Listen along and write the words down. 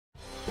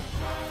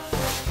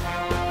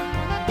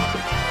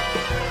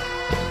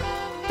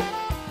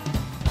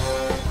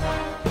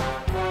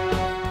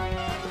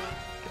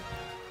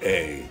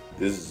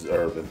This is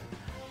Irvin.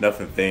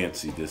 Nothing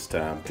fancy this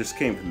time. Just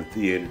came from the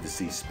theater to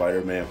see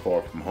Spider-Man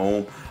Far From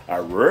Home. I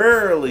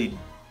rarely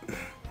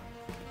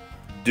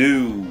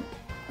do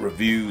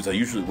reviews. I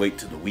usually wait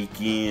till the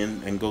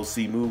weekend and go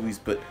see movies,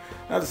 but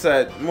I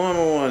decided,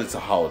 number one, it's a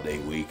holiday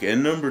week,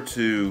 and number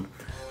two,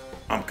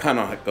 I'm kind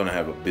of going to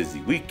have a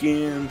busy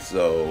weekend,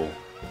 so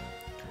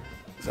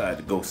I decided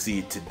to go see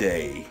it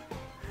today.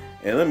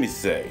 And let me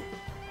say,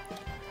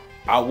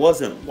 I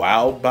wasn't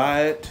wowed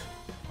by it,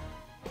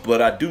 but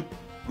I do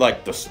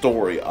like the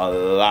story a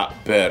lot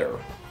better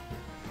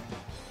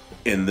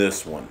in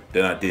this one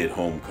than I did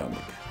Homecoming.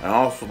 And I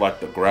also like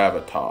the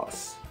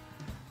gravitas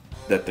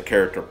that the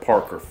character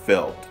Parker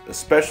felt,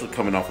 especially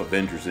coming off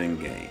Avengers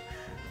Endgame.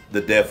 The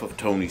death of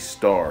Tony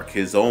Stark,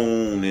 his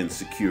own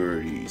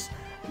insecurities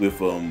with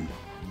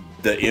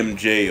the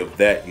MJ of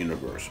that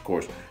universe. Of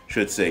course,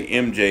 should say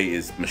MJ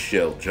is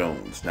Michelle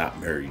Jones, not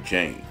Mary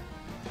Jane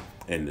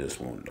in this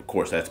one. Of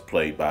course, that's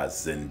played by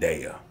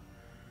Zendaya.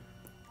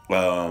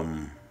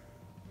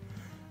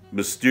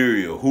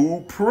 Mysterio,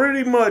 who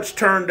pretty much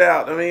turned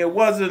out, I mean, it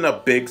wasn't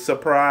a big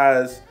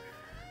surprise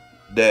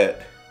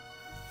that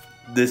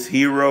this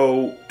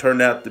hero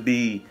turned out to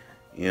be,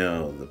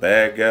 the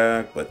bad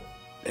guy, but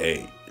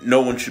hey,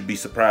 no one should be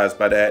surprised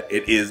by that.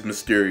 It is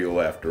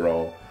Mysterio after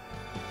all.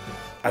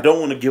 I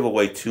don't want to give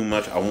away too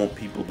much. I want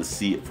people to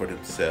see it for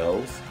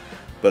themselves.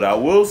 But I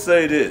will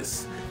say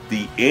this,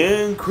 the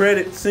end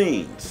credit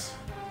scenes,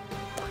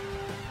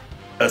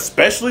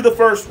 especially the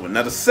first one.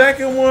 Now the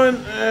second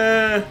one,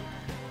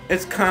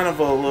 it's kind of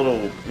a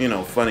little,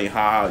 funny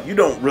how you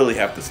don't really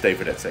have to stay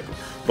for that second one.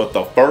 But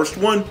the first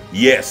one,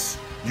 yes,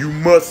 you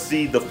must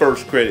see the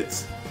first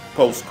credits,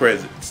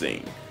 post-credit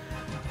scene.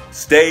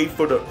 Stay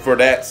for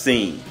that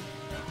scene.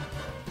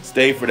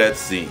 Stay for that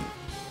scene.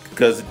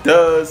 Because it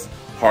does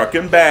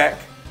harken back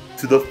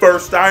to the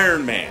first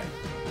Iron Man.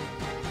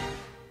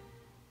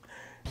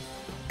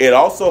 It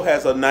also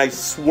has a nice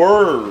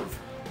swerve,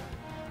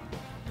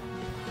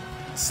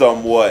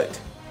 somewhat.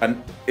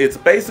 And it's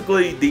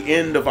basically the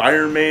end of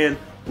Iron Man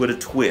with a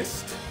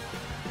twist.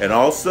 And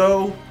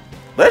also,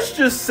 let's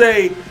just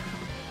say,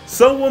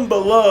 someone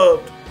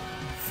beloved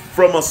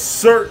from a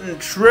certain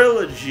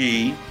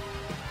trilogy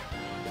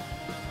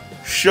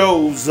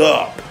shows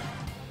up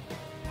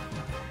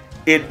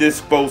in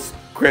this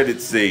post-credit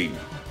scene.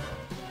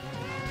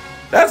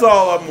 That's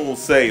all I'm going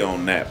to say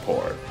on that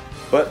part.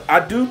 But I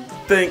do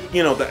think,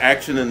 the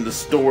action and the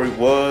story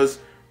was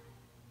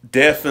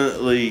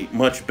definitely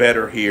much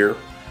better here.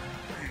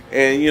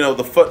 And,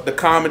 the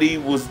comedy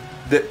was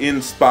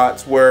in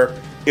spots where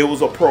it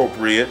was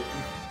appropriate.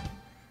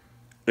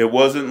 It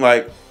wasn't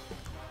like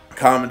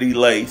comedy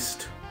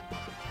laced,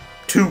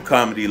 too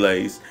comedy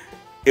laced.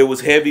 It was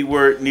heavy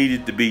where it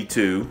needed to be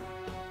too.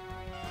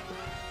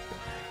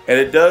 And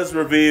it does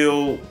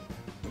reveal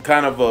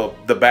kind of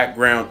the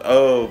background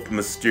of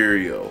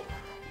Mysterio,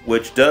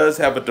 which does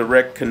have a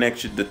direct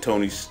connection to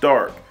Tony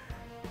Stark.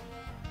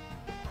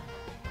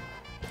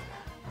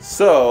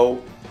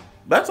 So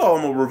that's all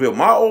I'm gonna reveal.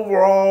 My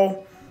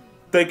overall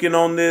thinking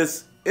on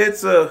this,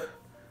 it's a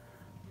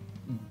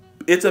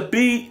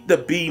B, the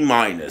B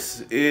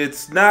minus.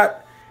 It's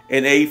not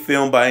an A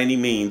film by any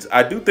means.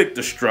 I do think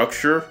the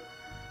structure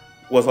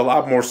was a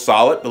lot more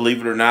solid,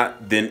 believe it or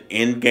not, than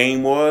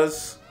Endgame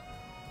was.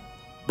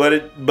 But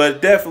it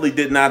definitely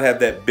did not have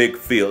that big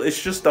feel.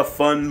 It's just a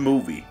fun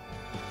movie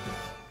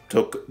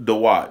to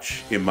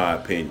watch, in my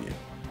opinion.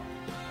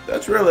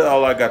 That's really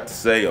all I got to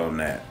say on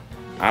that.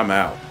 I'm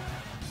out.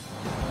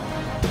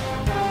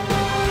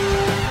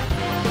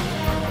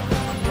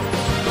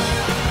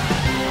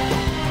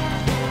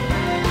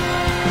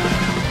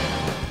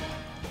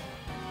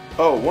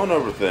 Oh, one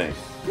other thing.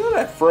 You know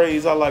that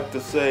phrase I like to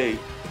say,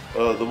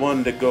 the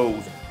one that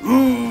goes,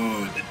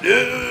 "Ooh,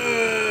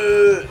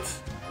 the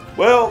nuts."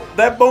 Well,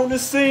 that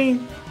bonus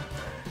scene,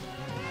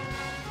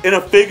 in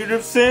a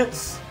figurative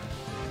sense,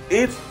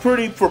 it's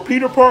pretty, for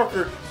Peter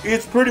Parker,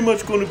 it's pretty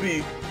much going to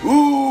be,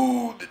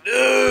 "Ooh, the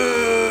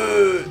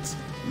nuts."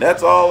 And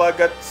that's all I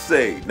got to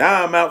say.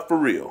 Now I'm out for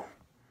real.